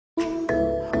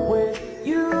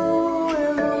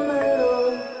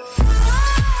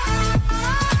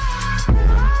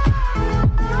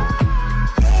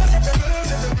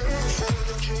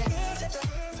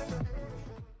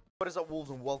Wolves,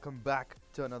 and welcome back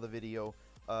to another video.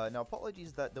 Now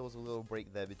apologies that there was a little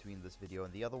break there between this video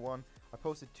and the other one. I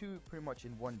posted two pretty much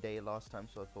in one day last time,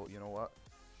 so I thought, you know what,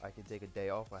 I can take a day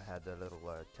off. I had a little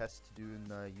test to do in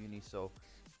uni, so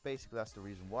basically that's the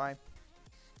reason why.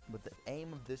 But the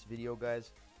aim of this video,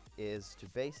 guys, is to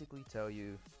basically tell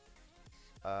you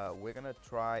we're gonna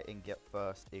try and get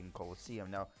first in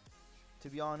Colosseum. Now, to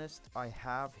be honest, I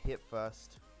have hit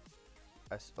first.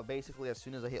 Basically, as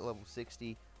soon as I hit level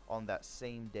 60 on that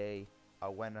same day, I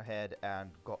went ahead and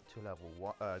got to level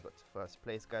 1, got to first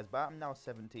place, guys. But I'm now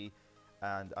 70,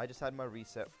 and I just had my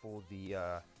reset for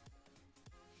the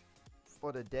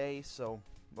day. So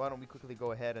why don't we quickly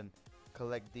go ahead and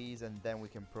collect these, and then we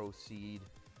can proceed.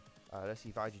 Let's see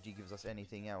if IGG gives us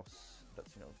anything else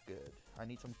that's, you know, good. I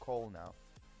need some coal now.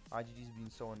 IGG's been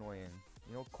so annoying.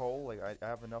 You know, coal, like I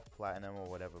have enough platinum or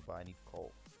whatever, but I need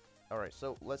coal. Alright,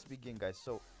 so let's begin, guys.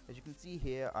 So as you can see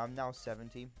here, I'm now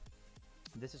 70.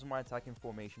 This is my attacking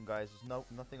formation, guys. There's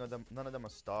none of them are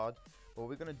starred. But what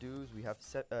we're gonna do is we have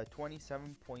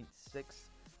 27.6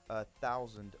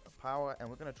 thousand power, and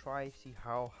we're gonna try see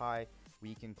how high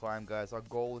we can climb, guys. Our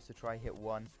goal is to try hit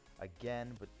 1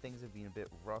 again, but things have been a bit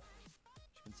rough. As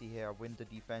you can see here, our winter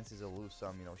defense is a lose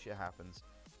some, you know, shit happens.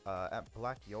 And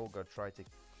Black Yoga tried to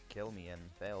kill me and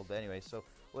failed. But anyway, so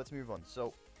let's move on.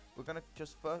 So we're gonna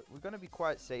we're gonna be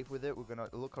quite safe with it. We're gonna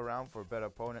look around for a better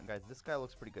opponent, guys. This guy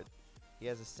looks pretty good. He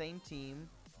has the same team,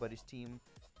 but his team,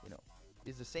 you know,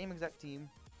 is the same exact team,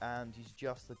 and he's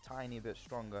just a tiny bit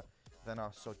stronger than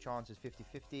us. So chance is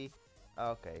 50-50.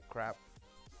 Okay, crap.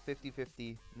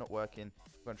 50-50, not working.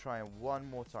 We're gonna try it one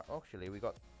more time. Actually,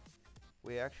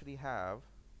 we actually have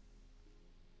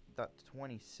that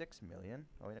 26 million.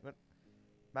 Oh,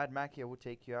 Mad Mackie, I would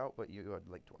take you out, but you got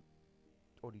like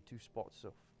only 2 spots.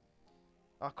 So,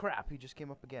 oh crap! He just came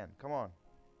up again. Come on,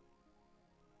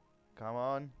 come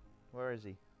on. Where is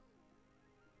he?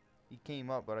 He came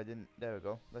up, but I didn't. There we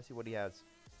go. Let's see what he has.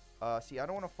 See, I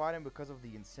don't want to fight him because of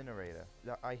the incinerator.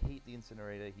 I hate the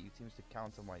incinerator. He seems to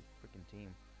counter my freaking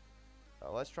team.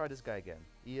 Let's try this guy again.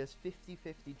 He has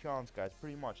 50-50 chance, guys.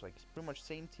 Pretty much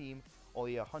same team.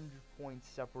 Only 100 points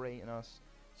separating us.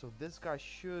 So this guy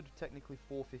should technically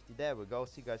 450. There we go.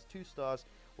 See, guys, 2 stars.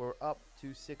 We're up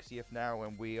to 60th now,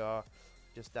 and we are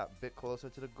just that bit closer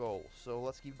to the goal. So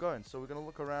let's keep going. So we're gonna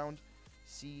look around,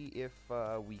 see if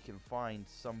we can find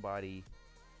somebody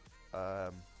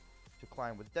to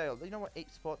climb with Dale. You know what? 8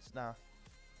 spots now.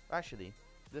 Actually,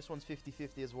 this one's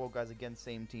 50-50 as well, guys. Again,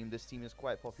 same team. This team is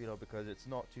quite popular because it's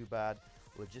not too bad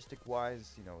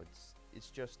logistic-wise. You know, it's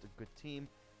just a good team,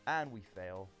 and we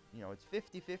fail. You know, it's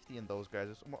 50-50 in those guys.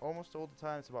 It's almost all the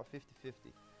time. It's about 50-50.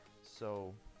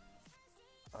 So,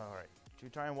 all right. Should we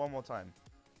try him one more time?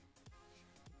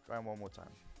 Try him one more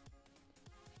time.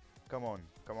 Come on,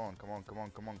 come on, come on, come on,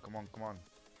 come on, come on, come on.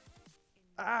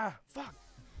 Ah, fuck!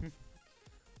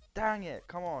 Dang it!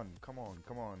 Come on, come on,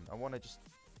 come on. I want to just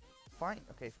find.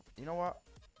 Okay, you know what?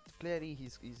 Clearly,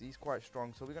 he's quite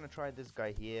strong. So we're gonna try this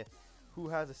guy here, who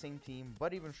has the same team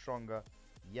but even stronger.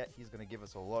 Yet he's gonna give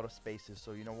us a lot of spaces.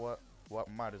 So you know what?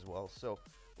 Might as well. So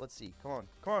let's see. Come on,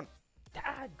 come on.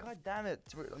 God damn it!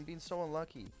 I'm being so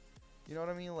unlucky. You know what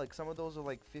I mean? Like some of those are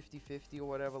like 50-50 or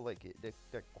whatever. Like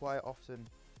they're quite often.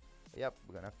 Yep,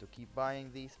 we're gonna have to keep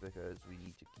buying these because we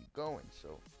need to keep going.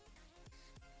 So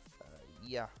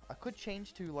yeah, I could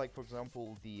change to, like, for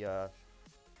example, the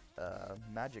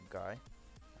magic guy.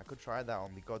 I could try that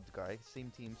on the god guy,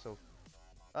 same team. So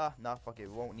nah, fuck it,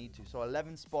 we won't need to. So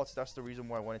 11 spots. That's the reason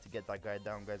why I wanted to get that guy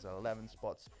down, guys. 11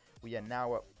 spots. We are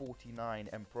now at 49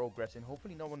 and progressing.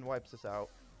 Hopefully no one wipes us out.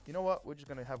 You know what? We're just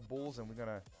gonna have balls, and we're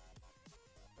gonna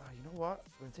you know what?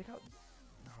 We're gonna take out.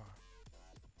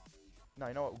 No,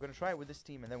 you know what? We're gonna try it with this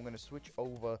team, and then we're gonna switch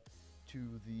over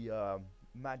to the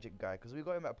magic guy, because we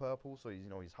got him at purple, so he's, you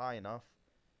know, he's high enough.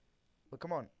 But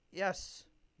come on, yes,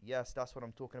 that's what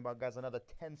I'm talking about, guys. Another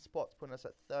 10 spots, putting us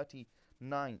at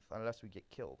 39th, unless we get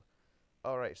killed.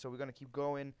 All right, so we're gonna keep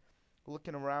going,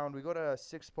 looking around. We got a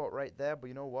 6th spot right there, but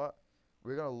you know what?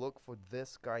 We're gonna look for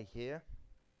this guy here,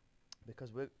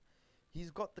 because he's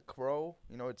got the crow.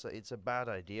 You know, it's a bad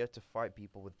idea to fight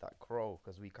people with that crow,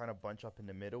 because we kind of bunch up in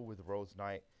the middle with Rose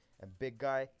Knight and big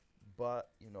guy. But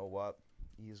you know what?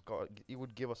 He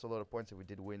would give us a lot of points if we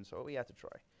did win, so we had to try.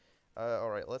 All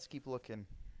right, let's keep looking.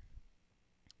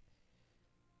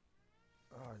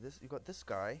 You got this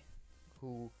guy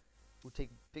who will take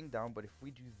thing down, but if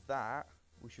we do that,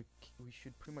 we should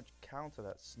pretty much counter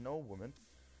that Snow Woman,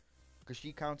 because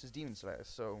she counts as Demon Slayer.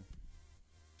 So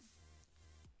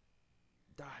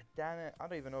damn it, I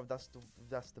don't even know if that's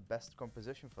the best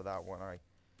composition for that one. I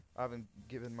haven't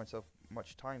given myself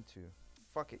much time to.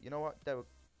 Fuck it, you know what?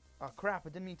 Oh crap, I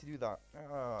didn't mean to do that.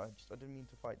 I didn't mean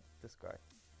to fight this guy.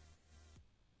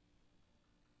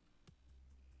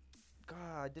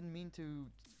 God, I didn't mean to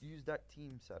use that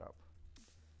team setup.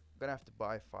 I'm gonna have to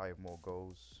buy 5 more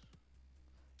goals.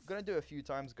 I'm gonna do it a few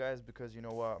times, guys, because you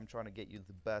know what? I'm trying to get you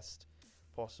the best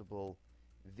possible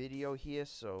video here.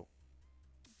 So,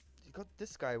 you got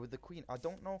this guy with the queen. I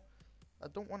don't know. I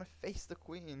don't want to face the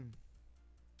queen.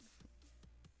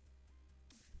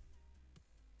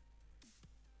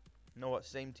 You know what?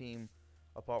 Same team,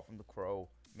 apart from the crow.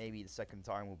 Maybe the second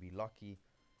time we'll be lucky.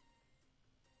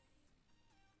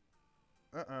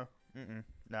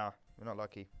 Nah, we're not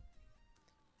lucky.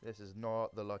 This is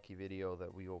not the lucky video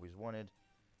that we always wanted.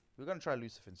 We're gonna try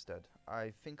Lucifer instead.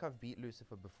 I think I've beat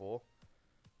Lucifer before.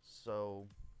 So,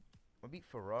 I beat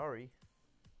Ferrari.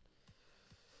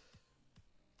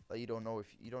 You don't know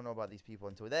about these people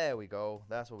until there we go.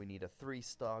 That's what we need. A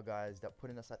 3-star, guys. That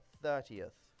putting us at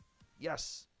 30th.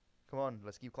 Yes. Come on,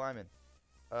 let's keep climbing.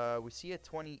 We see a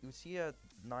 20. We see a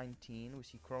 19. We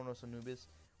see Kronos Anubis.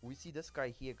 We see this guy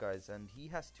here, guys, and he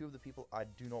has 2 of the people I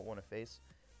do not want to face.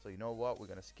 So you know what? We're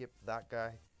gonna skip that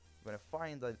guy. We're gonna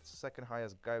find the second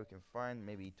highest guy we can find.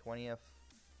 Maybe 20th.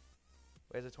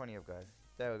 Where's the 20th guy?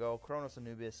 There we go. Kronos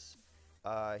Anubis.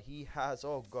 He has.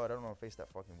 Oh god, I don't want to face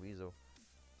that fucking weasel.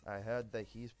 I heard that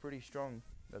he's pretty strong.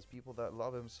 There's people that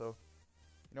love him, so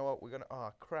you know what? We're gonna.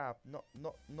 Ah, crap! Not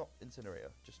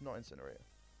Incinerator. Just not Incinerator.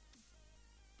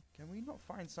 Can we not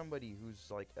find somebody who's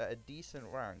like at a decent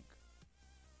rank?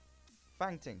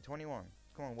 Fangting 21.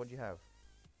 Come on, what do you have?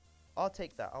 I'll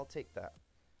take that. I'll take that.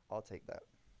 I'll take that.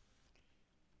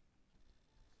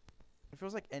 It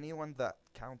feels like anyone that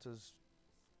counters.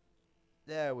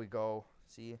 There we go.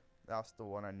 See, that's the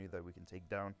one I knew that we can take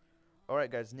down.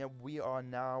 Alright guys, now we are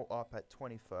now up at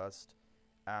 21st,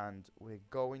 and we're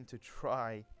going to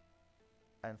try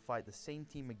and fight the same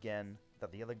team again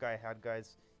that the other guy had,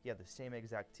 guys. He had the same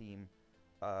exact team.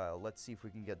 Let's see if we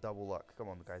can get double luck. Come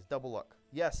on, guys, double luck.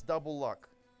 Yes, double luck.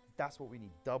 That's what we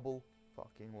need, double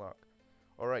fucking luck.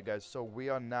 Alright guys, so we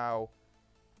are now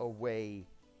away.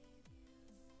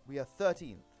 We are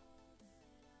 13th.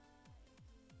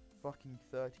 Fucking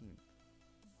 13th.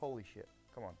 Holy shit,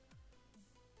 come on.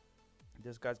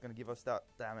 This guy's gonna give us that,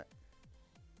 damn it.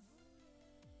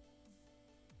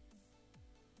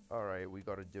 Alright, we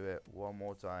gotta do it one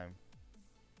more time.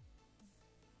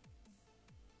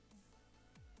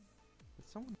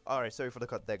 Alright, sorry for the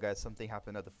cut there, guys. Something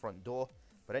happened at the front door.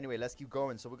 But anyway, let's keep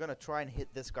going. So we're gonna try and hit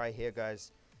this guy here,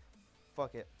 guys.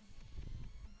 Fuck it.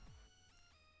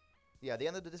 Yeah, at the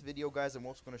end of this video, guys, I'm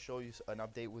also gonna show you an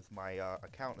update with my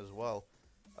account as well.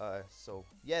 So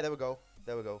yeah, there we go.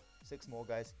 There we go. 6 more,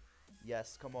 guys.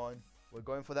 Yes, come on. We're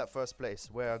going for that first place.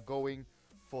 We're going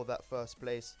for that first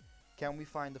place. Can we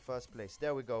find the first place?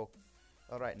 There we go.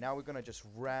 Alright, now we're going to just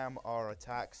ram our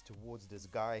attacks towards this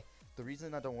guy. The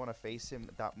reason I don't want to face him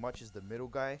that much is the middle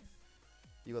guy.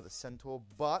 You got the centaur,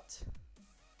 but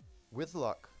with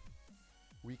luck,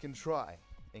 we can try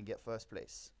and get first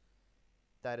place.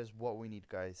 That is what we need,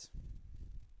 guys.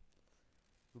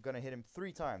 We're going to hit him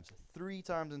 3 times. 3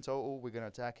 times in total. We're going to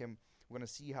attack him. We're going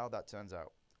to see how that turns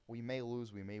out. We may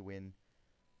lose, we may win,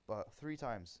 but 3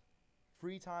 times.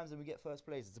 3 times and we get first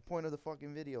place. It's the point of the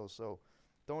fucking video, so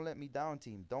don't let me down,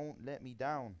 team. Don't let me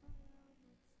down.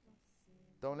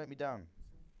 Don't let me down.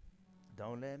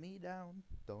 Don't let me down.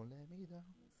 Don't let me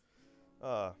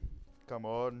down. Come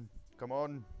on. Come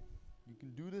on. You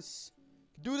can do this.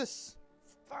 You can do this.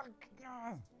 Fuck.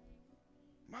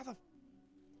 Mother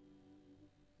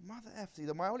F. See,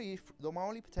 my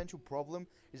only potential problem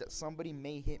is that somebody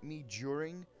may hit me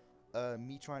during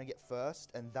me trying to get first,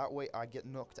 and that way I get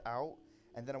knocked out,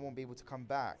 and then I won't be able to come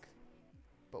back.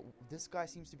 But this guy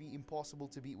seems to be impossible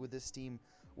to beat with this team.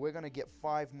 We're going to get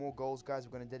 5 more goals, guys.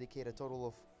 We're going to dedicate a total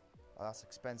of... that's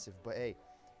expensive, but hey,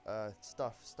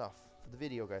 stuff. For the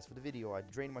video, guys, for the video. I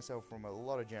drained myself from a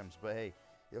lot of gems, but hey,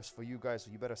 it was for you guys,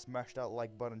 so you better smash that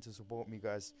like button to support me,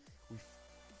 guys. We're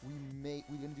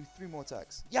going to do 3 more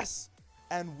attacks. Yes!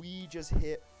 And we just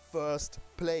hit first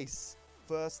place.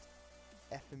 First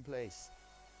effing place.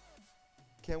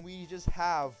 Can we just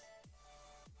have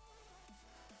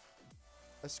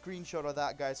a screenshot of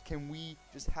that, guys? Can we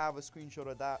just have a screenshot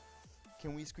of that?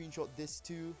 Can we screenshot this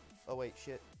too? Oh wait,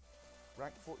 shit.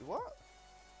 Rank 40. What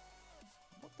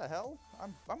the hell?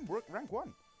 I'm rank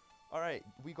 1. Alright,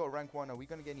 we got rank 1. Are we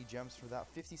gonna get any gems for that?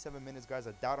 57 minutes, guys.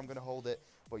 I doubt I'm gonna hold it,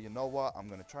 but you know what? I'm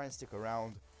gonna try and stick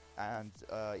around, and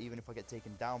even if I get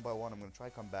taken down by 1, I'm gonna try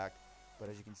to come back. But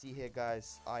as you can see here,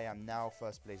 guys, I am now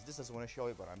first place. This doesn't want to show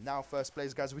it, but I'm now first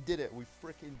place, guys. We did it. We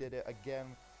freaking did it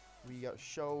again. we got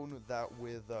shown that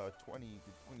with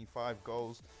 25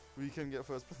 goals, we can get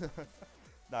first.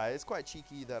 Nah, it's quite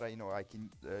cheeky that I can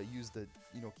use the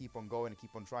keep on going and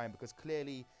keep on trying, because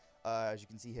clearly, as you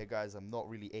can see here, guys, I'm not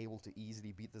really able to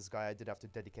easily beat this guy. I did have to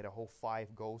dedicate a whole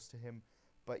 5 goals to him.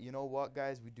 But you know what,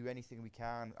 guys? We do anything we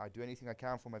can. I do anything I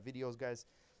can for my videos, guys.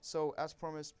 So as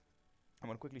promised, I'm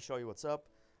gonna quickly show you what's up.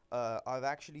 I've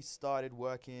actually started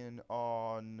working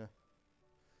on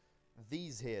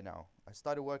these here now. I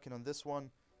started working on this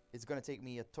one. It's gonna take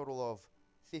me a total of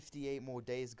 58 more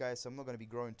days, guys, so I'm not gonna be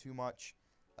growing too much,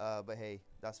 but hey,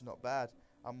 that's not bad.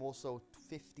 I'm also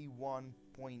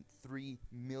 51.3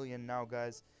 million now,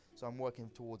 guys, so I'm working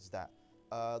towards that.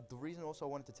 The reason also I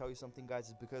wanted to tell you something, guys,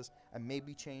 is because I may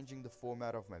be changing the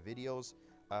format of my videos.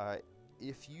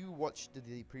 If you watched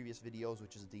the previous videos,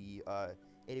 which is the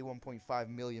 81.5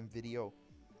 million video,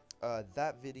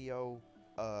 that video,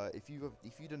 if you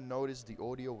didn't notice, the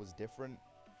audio was different,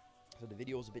 so the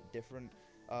video was a bit different.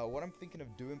 What I'm thinking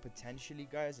of doing potentially,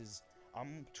 guys, is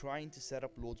I'm trying to set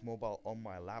up Lords Mobile on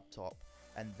my laptop,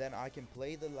 and then I can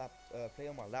play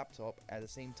on my laptop at the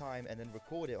same time, and then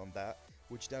record it on that,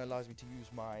 which then allows me to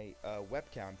use my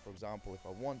webcam, for example, if I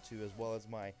want to, as well as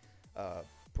my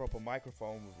proper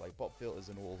microphone with like pop filters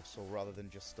and all, so rather than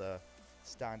just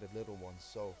standard little ones.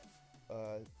 So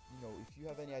if you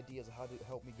have any ideas of how to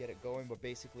help me get it going, but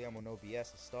basically I'm on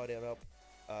OBS, I start it up,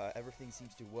 everything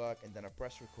seems to work, and then I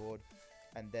press record,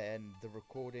 and then the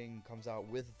recording comes out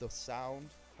with the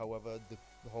sound. However,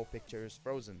 the whole picture is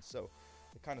frozen, so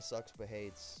it kind of sucks, but hey,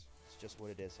 it's just what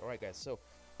it is. Alright, guys, so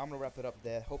I'm gonna wrap it up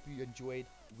there. Hope you enjoyed.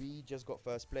 We just got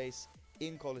first place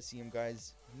in Colosseum,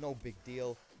 guys. No big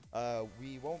deal.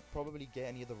 We won't probably get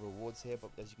any of the rewards here,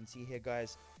 but as you can see here,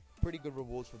 guys, pretty good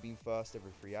rewards for being first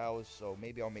every 3 hours, so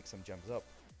maybe I'll make some gems up.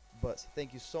 But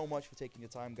thank you so much for taking your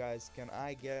time, guys. Can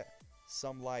I get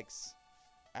some likes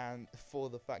and for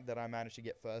the fact that I managed to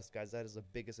get first, guys? That is the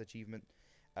biggest achievement,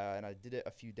 and I did it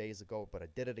a few days ago, but I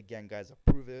did it again, guys. I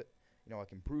prove it. I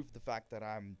can prove the fact that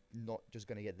I'm not just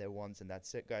gonna get there once and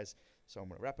that's it, guys. So I'm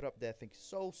gonna wrap it up there. Thank you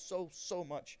so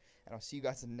much, and I'll see you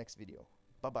guys in the next video.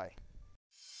 Bye bye.